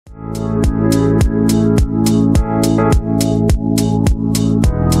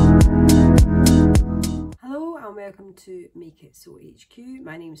to Make It Sew HQ.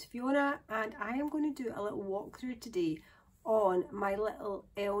 My name is Fiona and I am going to do a little walkthrough today on my little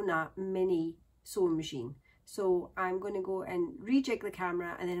Elna mini sewing machine. So I'm going to go and rejig the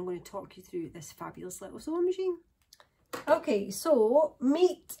camera and then I'm going to talk you through this fabulous little sewing machine. Okay, so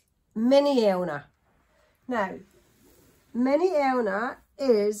meet Mini Elna. Now, Mini Elna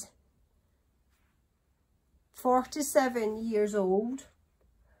is 47 years old.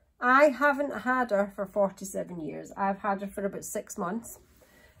 I haven't had her for 47 years. I've had her for about 6 months.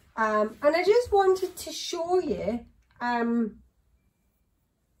 And I just wanted to show you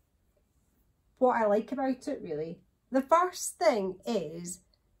what I like about it, really. The first thing is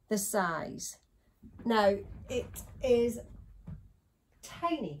the size. Now, it is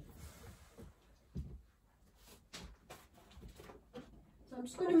tiny. So I'm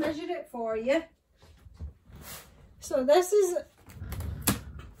just going to measure it for you. So this is,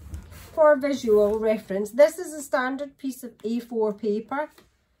 for visual reference, this is a standard piece of A4 paper.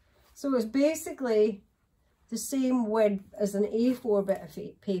 So it's basically the same width as an A4 bit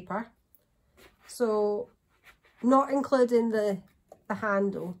of paper. So not including the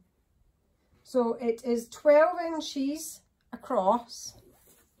handle. So it is 12 inches across.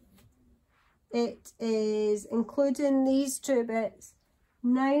 It is, including these two bits,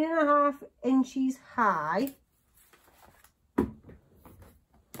 9.5 inches high.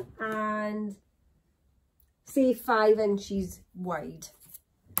 And say 5 inches wide.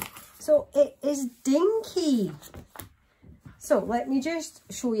 So it is dinky. So let me just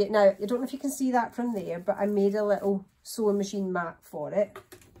show you. Now, I don't know if you can see that from there, but I made a little sewing machine mat for it.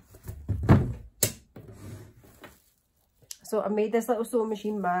 So I made this little sewing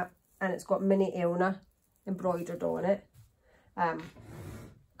machine mat and it's got Mini Elna embroidered on it.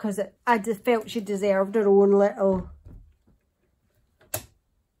 Because I just felt she deserved her own little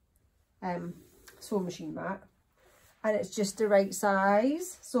sewing machine mat, and it's just the right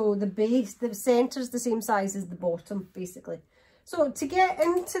size. So the base, the centre is the same size as the bottom, basically. So to get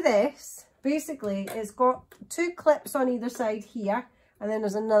into this, basically it's got 2 clips on either side here, and then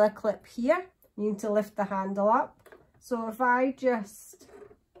there's another clip here. You need to lift the handle up. So if I just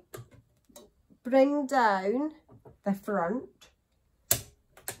bring down the front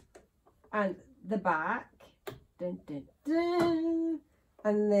and the back, dun, dun, dun,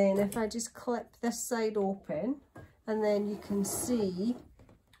 and then if I just clip this side open, and then you can see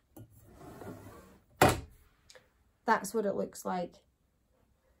that's what it looks like.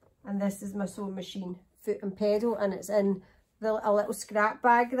 And this is my sewing machine foot and pedal, and it's in a little scrap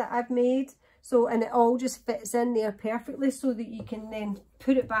bag that I've made. So, and it all just fits in there perfectly so that you can then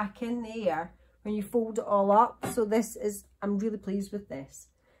put it back in there when you fold it all up. So this is, I'm really pleased with this.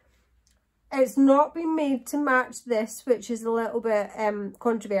 It's not been made to match this, which is a little bit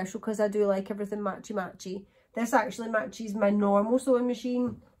controversial because I do like everything matchy-matchy. This actually matches my normal sewing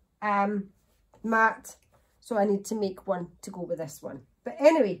machine mat, so I need to make one to go with this one. But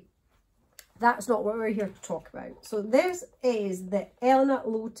anyway, that's not what we're here to talk about. So this is the Elna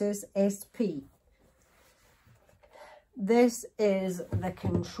Lotus SP. This is the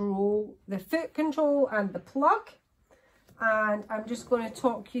control, the foot control and the plug. And I'm just going to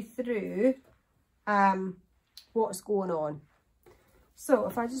talk you through what's going on. So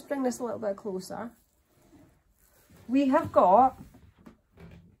if I just bring this a little bit closer, we have got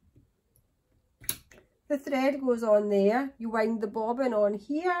the thread goes on there. You wind the bobbin on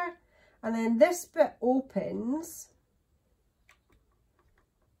here, and then this bit opens,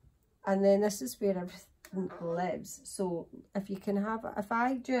 and then this is where everything lives. So if you can have it, if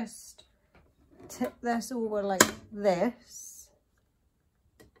I just tip this over like this,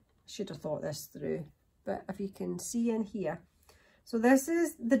 I should have thought this through, but if you can see in here, so this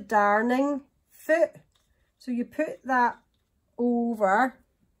is the darning foot. So you put that over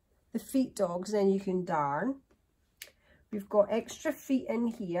the feet dogs and then you can darn. We've got extra feet in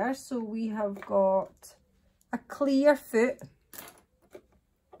here, so we have got a clear foot.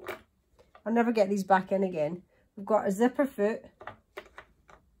 I'll never get these back in again. We've got a zipper foot.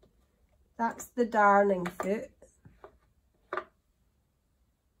 That's the darning foot.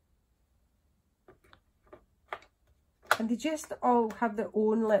 And they just all have their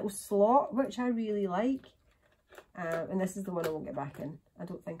own little slot, which I really like. And this is the one I won't get back in. I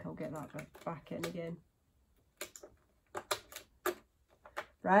don't think I'll get that back in again.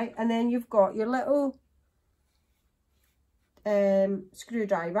 Right, and then you've got your little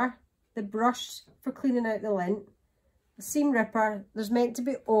screwdriver, the brush for cleaning out the lint, the seam ripper. There's meant to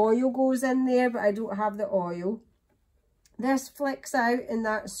be oil goes in there, but I don't have the oil. This flicks out and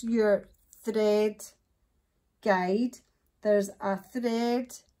that's your thread guide. There's a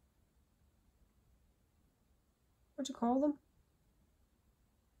thread what do you call them?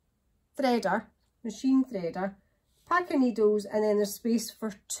 Threader, machine threader, pack of needles, and then there's space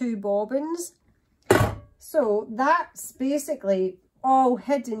for 2 bobbins. So that's basically all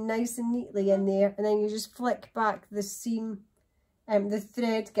hidden nice and neatly in there, and then you just flick back the seam, the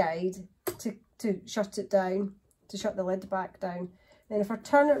thread guide to shut it down, to shut the lid back down. Then if I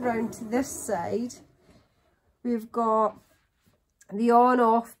turn it round to this side, we've got the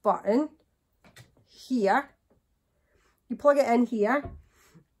on-off button here. You plug it in here,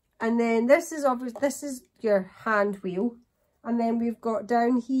 and then this is your hand wheel, and then we've got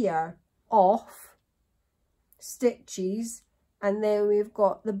down here off, stitches, and then we've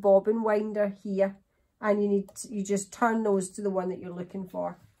got the bobbin winder here, and you just turn those to the one that you're looking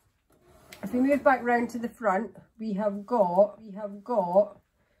for. If we move back round to the front, we have got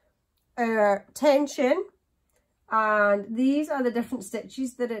our tension, and these are the different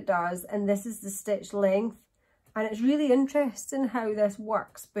stitches that it does, and this is the stitch length. And it's really interesting how this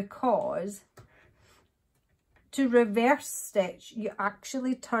works, because to reverse stitch, you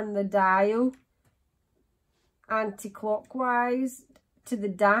actually turn the dial anti-clockwise to the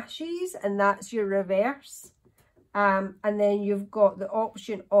dashes, and that's your reverse. And then you've got the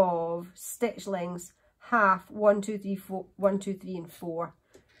option of stitch lengths, half, 1, 2, 3, 4, 1, 2, 3, and 4.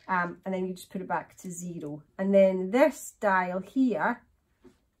 And then you just put it back to 0. And then this dial here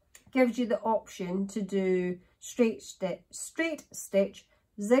gives you the option to do straight stitch,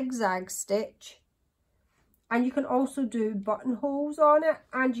 zigzag stitch, and you can also do buttonholes on it,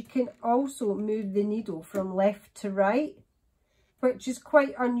 and you can also move the needle from left to right, which is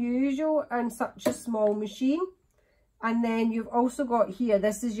quite unusual in such a small machine. And then you've also got here,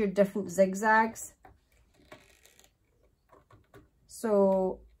 this is your different zigzags.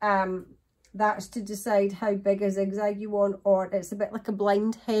 So that's to decide how big a zigzag you want, or it's a bit like a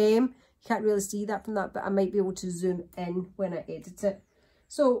blind hem. You can't really see that from that, but I might be able to zoom in when I edit it.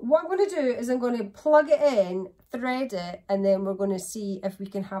 So what I'm going to do is I'm going to plug it in, thread it, and then we're going to see if we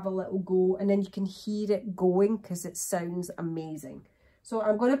can have a little go, and then you can hear it going because it sounds amazing. So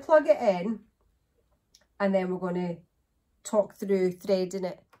I'm going to plug it in, and then we're going to talk through threading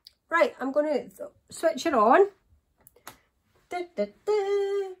it. Right, I'm going to switch it on.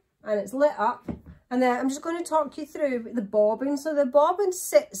 And it's lit up. And then I'm just going to talk you through the bobbin. So the bobbin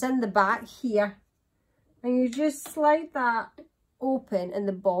sits in the back here, and you just slide that open and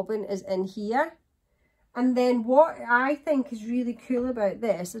the bobbin is in here. And then what I think is really cool about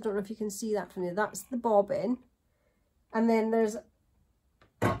this, I don't know if you can see that from there, that's the bobbin. And then there's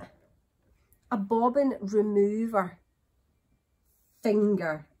a bobbin remover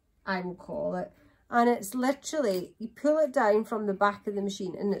finger, I will call it. And it's literally, you pull it down from the back of the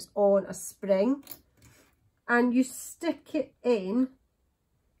machine and it's on a spring. And you stick it in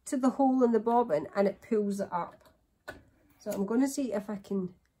to the hole in the bobbin and it pulls it up. So I'm going to see if I can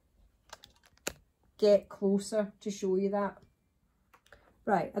get closer to show you that.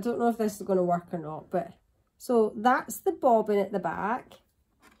 Right, I don't know if this is going to work or not, but so that's the bobbin at the back.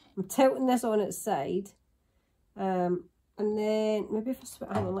 I'm tilting this on its side. And then maybe if I switch,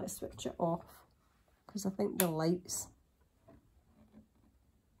 hang on, let's switch it off, because I think the light's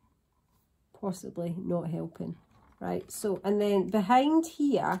possibly not helping. Right, so, and then behind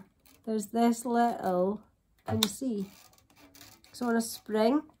here, there's this little, can you see? It's on a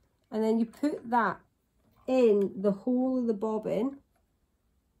spring, and then you put that in the hole of the bobbin,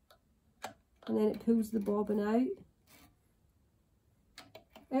 and then it pulls the bobbin out.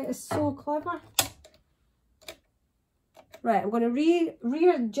 It is so clever. Right, I'm going to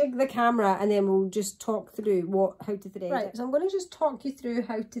re-jig the camera, and then we'll just talk through how to thread it. So I'm going to just talk you through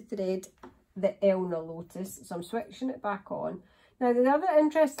how to thread the Elna Lotus. So I'm switching it back on. Now, the other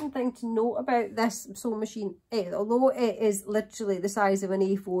interesting thing to note about this sewing machine is, although it is literally the size of an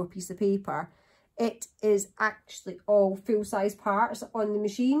A4 piece of paper, it is actually all full-size parts on the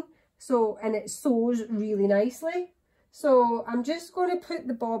machine. So, and it sews really nicely. So I'm just going to put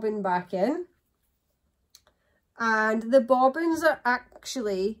the bobbin back in. And the bobbins are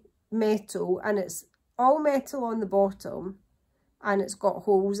actually metal, and it's all metal on the bottom, and it's got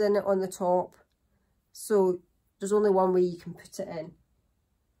holes in it on the top. So there's only one way you can put it in.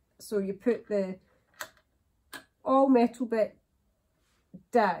 So you put the all metal bit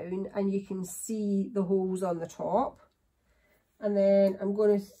down and you can see the holes on the top. And then I'm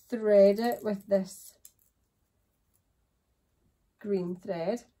going to thread it with this green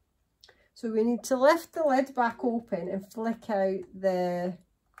thread. So we need to lift the lid back open and flick out the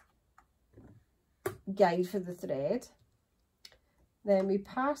guide for the thread. Then we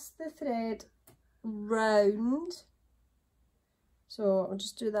pass the thread round. So I'll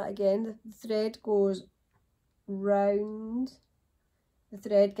just do that again. The thread goes round the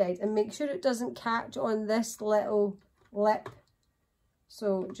thread guide, and make sure it doesn't catch on this little lip.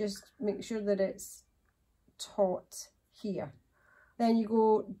 So just make sure that it's taut here. Then you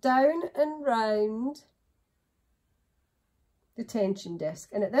go down and round the tension disc,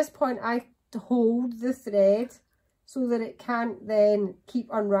 and at this point I hold the thread so that it can't then keep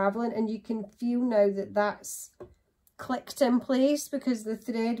unraveling, and you can feel now that that's clicked in place because the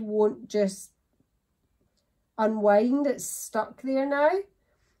thread won't just unwind, it's stuck there now.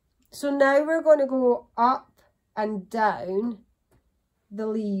 So now we're going to go up and down the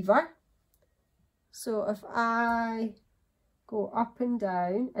lever. So if I go up and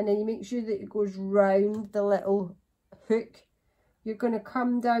down, and then you make sure that it goes round the little hook, you're going to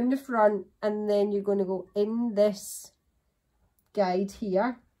come down the front, and then you're going to go in this guide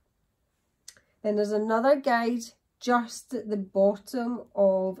here. Then there's another guide just at the bottom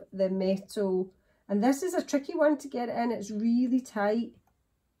of the metal, and this is a tricky one to get in. It's really tight,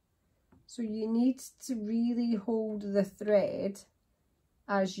 so you need to really hold the thread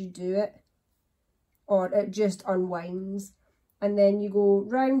as you do it, or it just unwinds. And then you go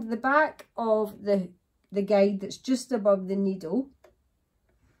round the back of the guide that's just above the needle,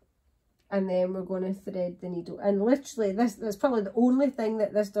 and then we're going to thread the needle. And literally that's probably the only thing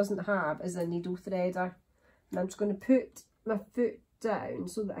that this doesn't have is a needle threader. And I'm just going to put my foot down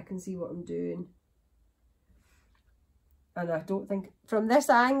so that I can see what I'm doing. And I don't think, from this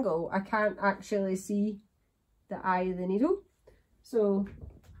angle, I can't actually see the eye of the needle. So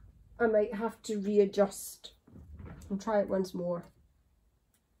I might have to readjust and try it once more.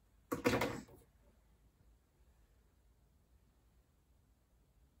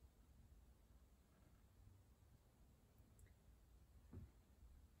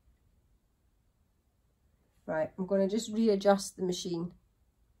 Right, I'm going to just readjust the machine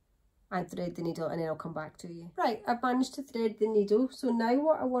and thread the needle, and then I'll come back to you. Right, I've managed to thread the needle. So now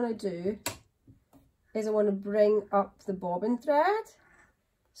what I want to do is I want to bring up the bobbin thread.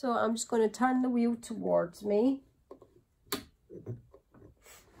 So I'm just going to turn the wheel towards me.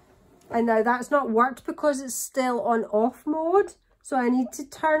 And now that's not worked because it's still on off mode. So I need to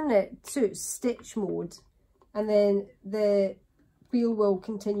turn it to stitch mode, and then the wheel will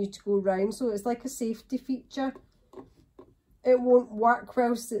continue to go round. So it's like a safety feature. It won't work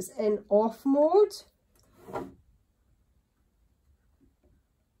whilst it's in off mode.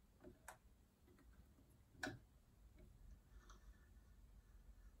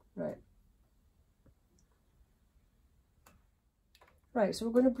 Right, so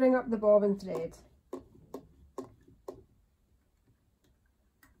we're going to bring up the bobbin thread.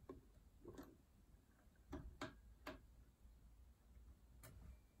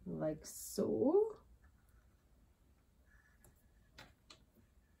 Like so.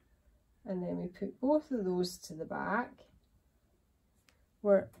 And then we put both of those to the back.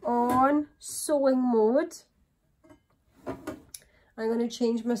 We're on sewing mode. I'm going to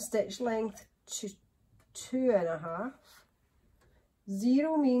change my stitch length to 2.5.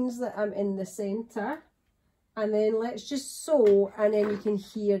 0 means that I'm in the center, and then let's just sew, and then you can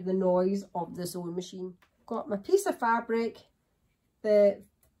hear the noise of the sewing machine. Got my piece of fabric. The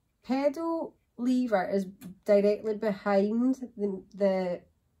pedal lever is directly behind the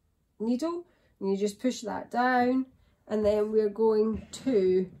needle, and you just push that down, and then we're going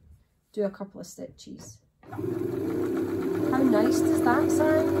to do a couple of stitches. How nice does that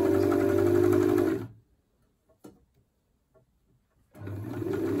sound?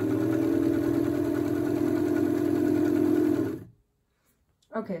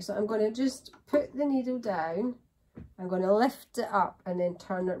 Okay, so I'm going to just put the needle down, I'm going to lift it up and then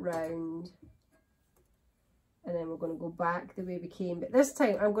turn it round, and then we're going to go back the way we came, but this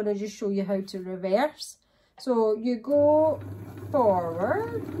time I'm going to just show you how to reverse. So you go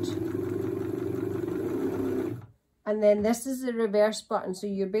forward, and then this is the reverse button, so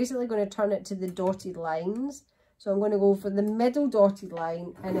you're basically going to turn it to the dotted lines. So I'm going to go for the middle dotted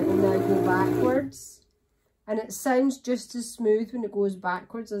line, and it will now go backwards. And it sounds just as smooth when it goes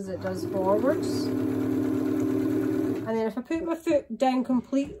backwards as it does forwards. And then if I put my foot down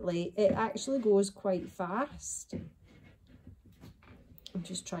completely, it actually goes quite fast. I'm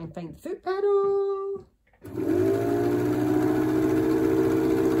just trying to find the foot pedal.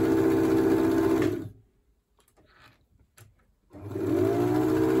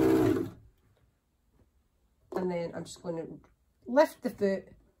 And then I'm just going to lift the foot,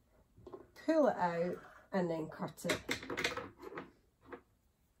 pull it out, and then cut it.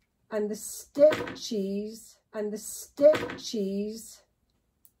 And the stitches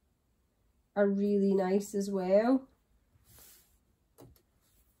are really nice as well.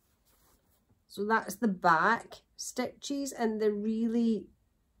 So that's the back stitches, and they're really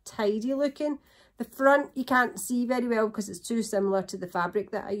tidy looking. The front you can't see very well because it's too similar to the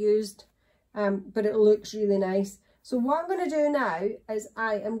fabric that I used, but it looks really nice. So what I'm going to do now is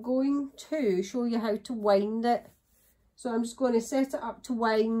I am going to show you how to wind it. So I'm just going to set it up to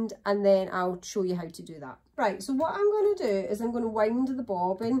wind, and then I'll show you how to do that. Right, so what I'm going to do is I'm going to wind the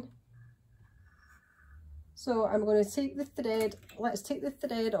bobbin. So I'm going to take the thread, let's take the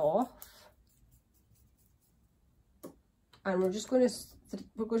thread off. And we're just going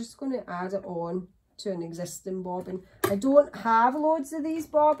to add it on to an existing bobbin. I don't have loads of these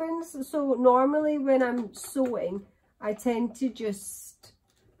bobbins, so normally when I'm sewing, I tend to just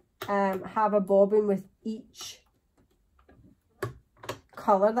have a bobbin with each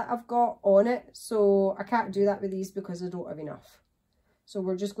colour that I've got on it. So I can't do that with these because I don't have enough. So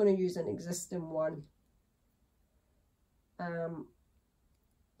we're just going to use an existing one.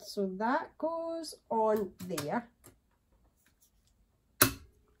 So that goes on there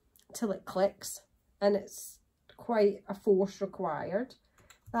till it clicks, and it's quite a force required.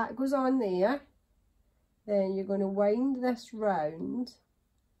 That goes on there. Then you're going to wind this round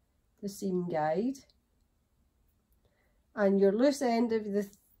the seam guide, and your loose end of the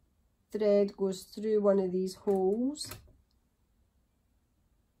thread goes through one of these holes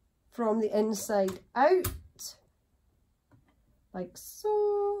from the inside out, like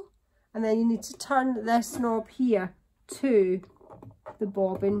so. And then you need to turn this knob here to the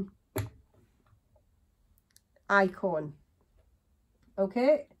bobbin icon.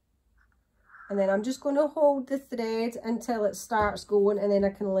 Okay, and then I'm just going to hold the thread until it starts going, and then I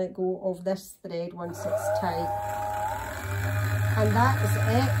can let go of this thread once it's tight. And that is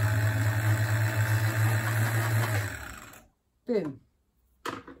it. Boom.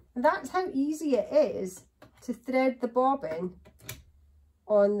 And that's how easy it is to thread the bobbin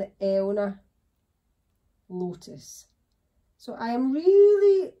on the Elna Lotus. So I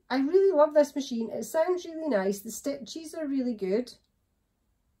really love this machine. It sounds really nice. The stitches are really good.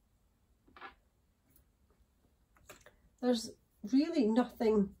 There's really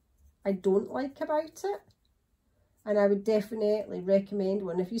nothing I don't like about it. And I would definitely recommend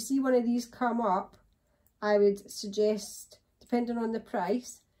one. If you see one of these come up, I would suggest, depending on the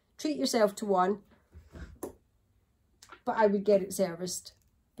price, treat yourself to one. But I would get it serviced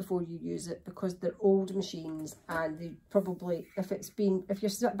before you use it, because they're old machines, and they probably, if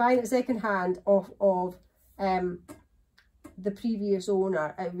you're buying it second hand off of the previous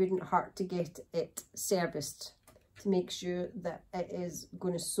owner, it wouldn't hurt to get it serviced to make sure that it is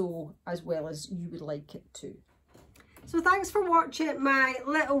going to sew as well as you would like it to. So thanks for watching my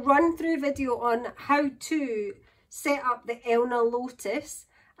little run through video on how to set up the Elna Lotus.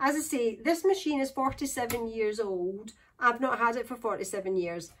 As I say, this machine is 47 years old. I've not had it for 47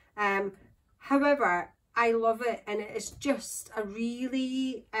 years. However, I love it, and it is just a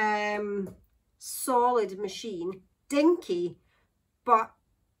really solid machine. Dinky, but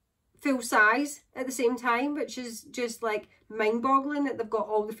full size at the same time, which is just like mind-boggling that they've got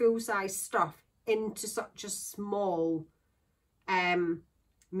all the full size stuff into such a small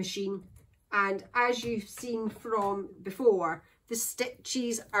machine. And as you've seen from before, the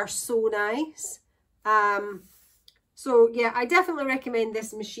stitches are so nice. So yeah, I definitely recommend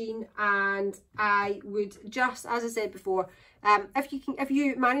this machine, and I would just, as I said before, if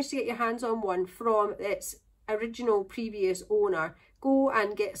you manage to get your hands on one from its original previous owner, go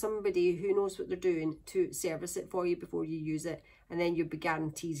and get somebody who knows what they're doing to service it for you before you use it, and then you'll be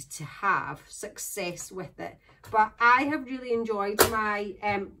guaranteed to have success with it. But I have really enjoyed my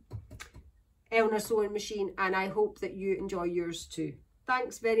Elna sewing machine, and I hope that you enjoy yours too.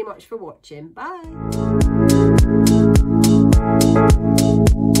 Thanks very much for watching. Bye.